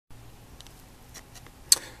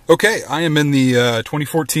Okay, I am in the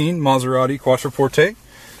 2014 Maserati Quattroporte,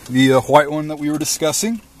 the white one that we were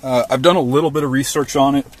discussing. I've done a little bit of research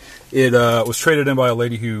on it. It was traded in by a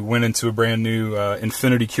lady who went into a brand new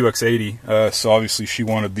Infiniti QX80, so obviously she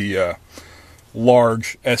wanted the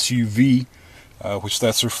large SUV, which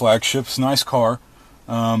that's her flagship. It's a nice car.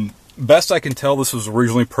 Best I can tell, this was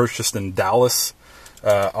originally purchased in Dallas.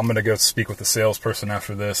 I'm going to go speak with the salesperson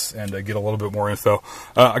after this and get a little bit more info.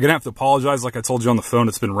 I'm going to have to apologize. Like I told you on the phone,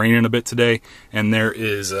 it's been raining a bit today, and there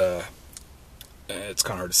is, it's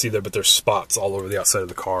kind of hard to see there, but there's spots all over the outside of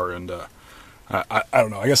the car, and I don't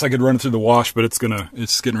know. I guess I could run it through the wash, but it's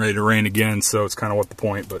getting ready to rain again, so it's kind of what the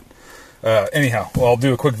point. But anyhow, well, I'll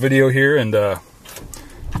do a quick video here and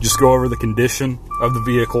just go over the condition of the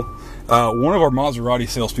vehicle. One of our Maserati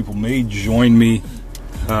salespeople may join me,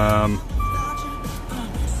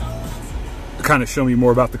 kind of show me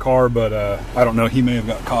more about the car, but I don't know, he may have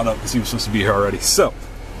got caught up because he was supposed to be here already. So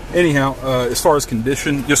anyhow, as far as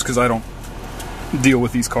condition, just because I don't deal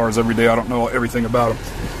with these cars every day, I don't know everything about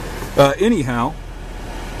them. Anyhow,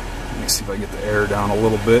 let me see if I get the air down a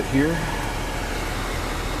little bit here.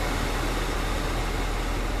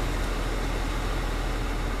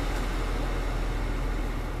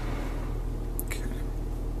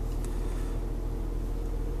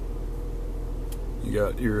 You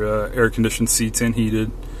got your air-conditioned seats and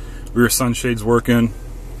heated, rear sunshades working,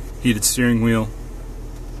 heated steering wheel.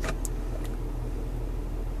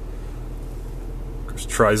 There's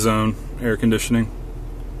tri-zone air conditioning.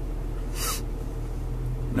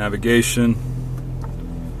 Navigation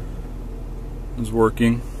is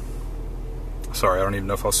working. Sorry, I don't even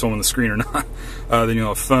know if I was filming the screen or not. Then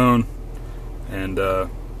you'll have phone and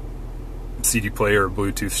CD player or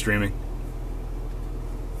Bluetooth streaming.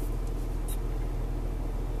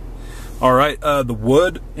 Alright, the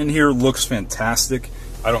wood in here looks fantastic.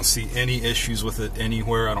 I don't see any issues with it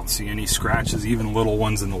anywhere. I don't see any scratches, even little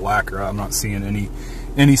ones in the lacquer. I'm not seeing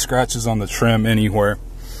any scratches on the trim anywhere.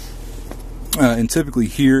 And typically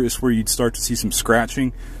here is where you'd start to see some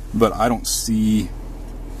scratching, but I don't see,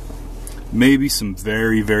 maybe some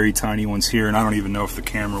very, very tiny ones here, and I don't even know if the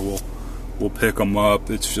camera will pick them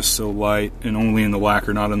up. It's just so light and only in the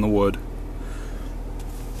lacquer, not in the wood.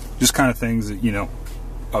 Just kind of things that, you know,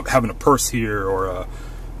 having a purse here, or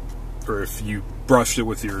if you brushed it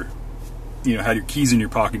with your, you know, had your keys in your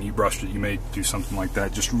pocket and you brushed it, you may do something like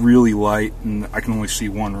that. Just really light, and I can only see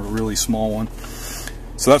one, a really small one.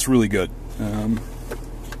 So that's really good. Aux and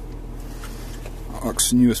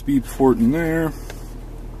USB port in there.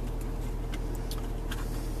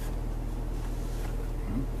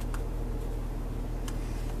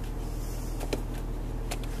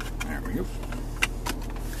 There we go.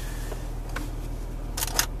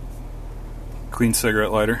 Clean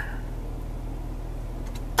cigarette lighter.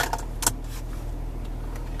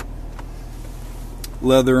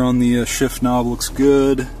 Leather on the shift knob looks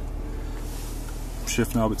good.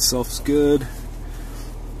 Shift knob itself is good.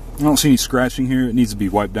 I don't see any scratching here. It needs to be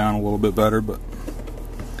wiped down a little bit better, but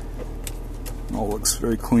it all looks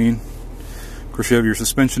very clean. Of course, you have your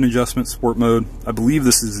suspension adjustment, sport mode. I believe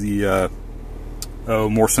this is the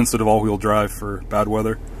more sensitive all-wheel drive for bad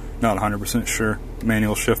weather. Not 100% sure.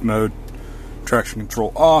 Manual shift mode. Traction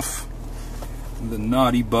control off. The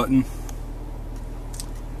naughty button.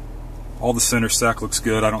 All the center stack looks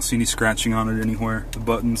good. I don't see any scratching on it anywhere. The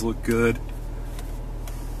buttons look good.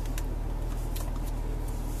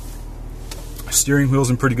 Steering wheel's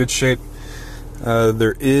in pretty good shape.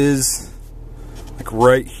 There is, like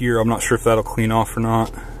right here, I'm not sure if that'll clean off or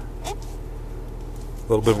not, a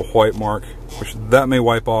little bit of a white mark, which that may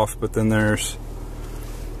wipe off, but then there's,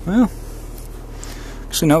 well,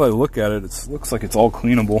 actually now that I look at it, it looks like it's all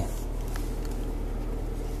cleanable.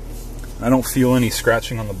 I don't feel any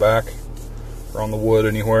scratching on the back or on the wood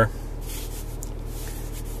anywhere.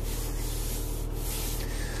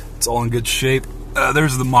 It's all in good shape.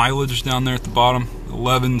 There's the mileage down there at the bottom,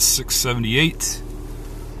 11,678.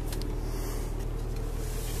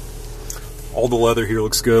 All the leather here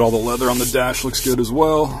looks good. All the leather on the dash looks good as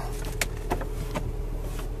well.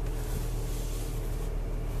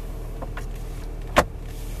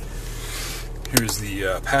 Here's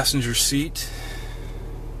the passenger seat.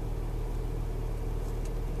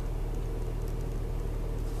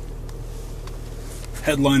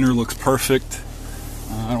 Headliner looks perfect.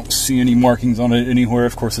 I don't see any markings on it anywhere.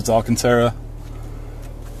 Of course, it's Alcantara.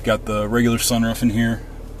 Got the regular sunroof in here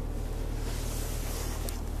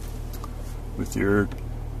with your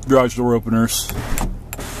garage door openers.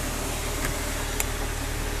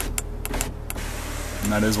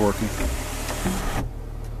 And that is working.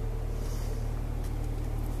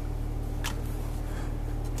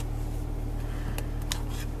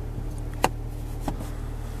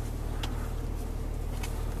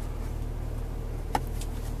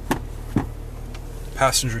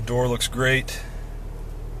 Passenger door looks great.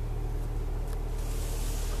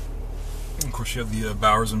 And of course, you have the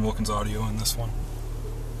Bowers and Wilkins audio in this one.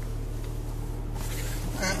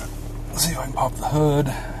 Let's see if I can pop the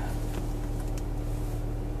hood.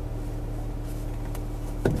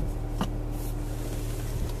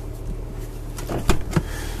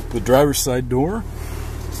 The driver's side door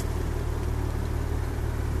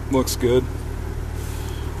looks good.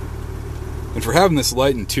 And for having this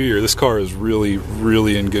light interior, this car is really,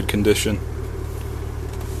 really in good condition.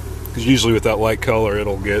 Because usually with that light color,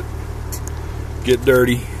 it'll get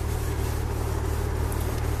dirty.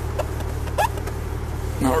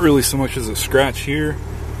 Not really so much as a scratch here.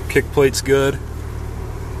 Kick plate's good.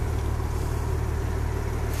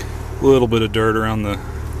 A little bit of dirt around the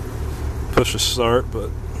push to start, but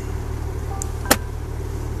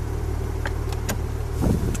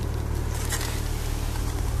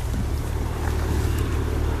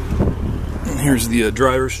here's the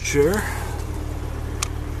driver's chair.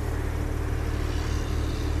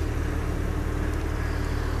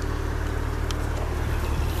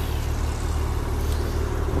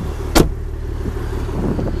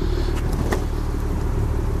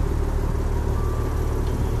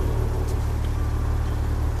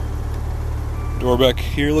 Door back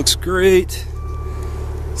here looks great.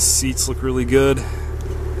 Seats look really good.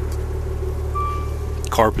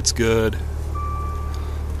 Carpet's good.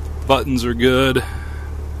 Buttons are good.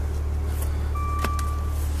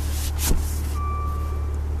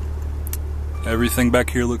 Everything back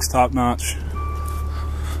here looks top notch.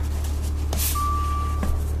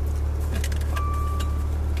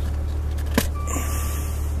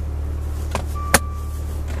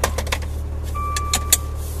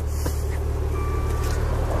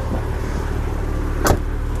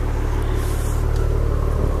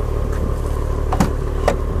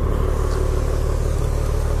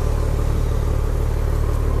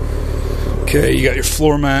 Okay, you got your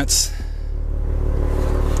floor mats.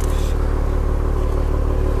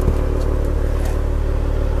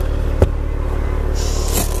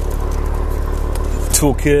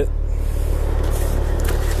 Toolkit.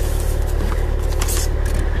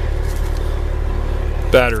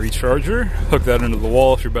 Battery charger. Hook that into the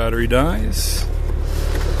wall if your battery dies.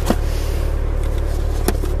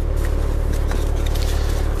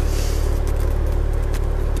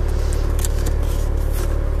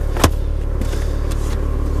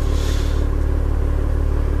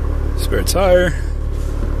 Spare tire.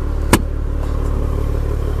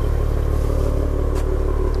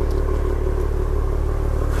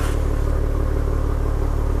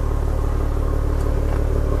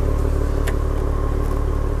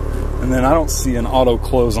 And then I don't see an auto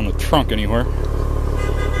close on the trunk anywhere.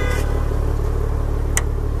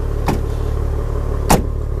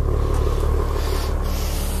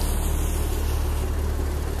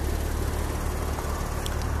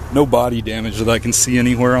 No body damage that I can see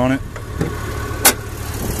anywhere on it.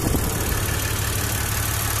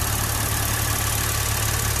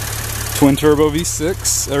 Twin turbo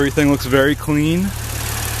V6, everything looks very clean.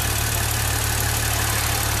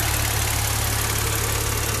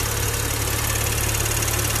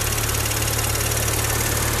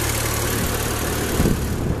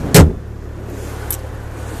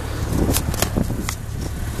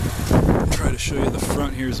 Try to show you the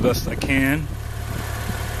front here as best I can.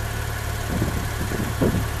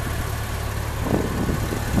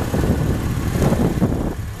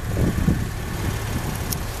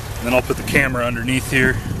 Then I'll put the camera underneath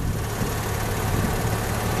here.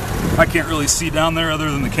 I can't really see down there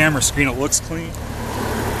other than the camera screen. It looks clean.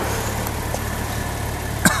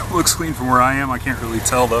 Looks clean from where I am. I can't really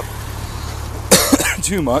tell though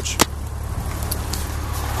too much.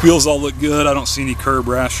 Wheels all look good. I don't see any curb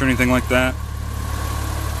rash or anything like that.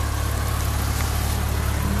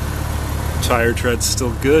 Tire tread's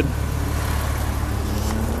still good.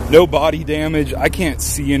 No body damage. I can't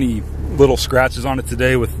see any little scratches on it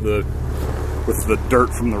today with the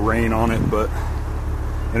dirt from the rain on it, but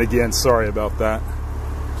and again, sorry about that.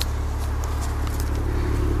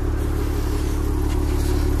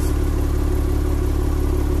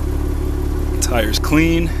 Tires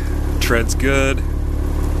clean, tread's good.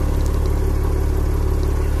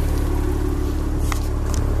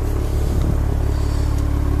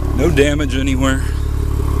 No damage anywhere.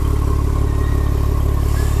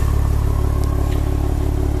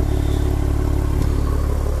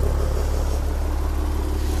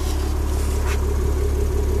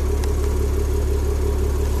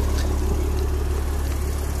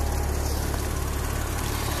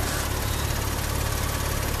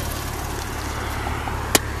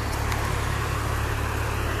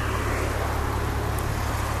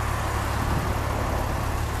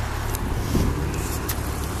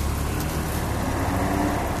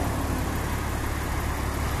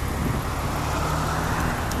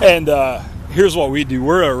 And here's what we do.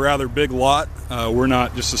 We're a rather big lot. We're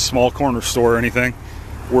not just a small corner store or anything.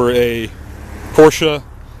 We're a Porsche,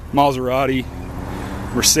 Maserati,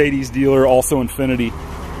 Mercedes dealer, also Infiniti,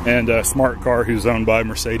 and a Smart Car, who's owned by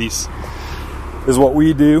Mercedes, is what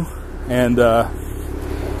we do. And our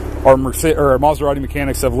Maserati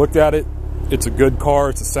mechanics have looked at it. It's a good car.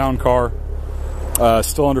 It's a sound car.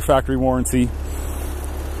 Still under factory warranty.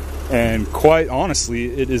 And quite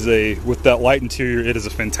honestly, it is with that light interior, it is a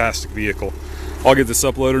fantastic vehicle. I'll get this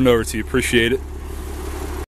uploaded and over to you. Appreciate it.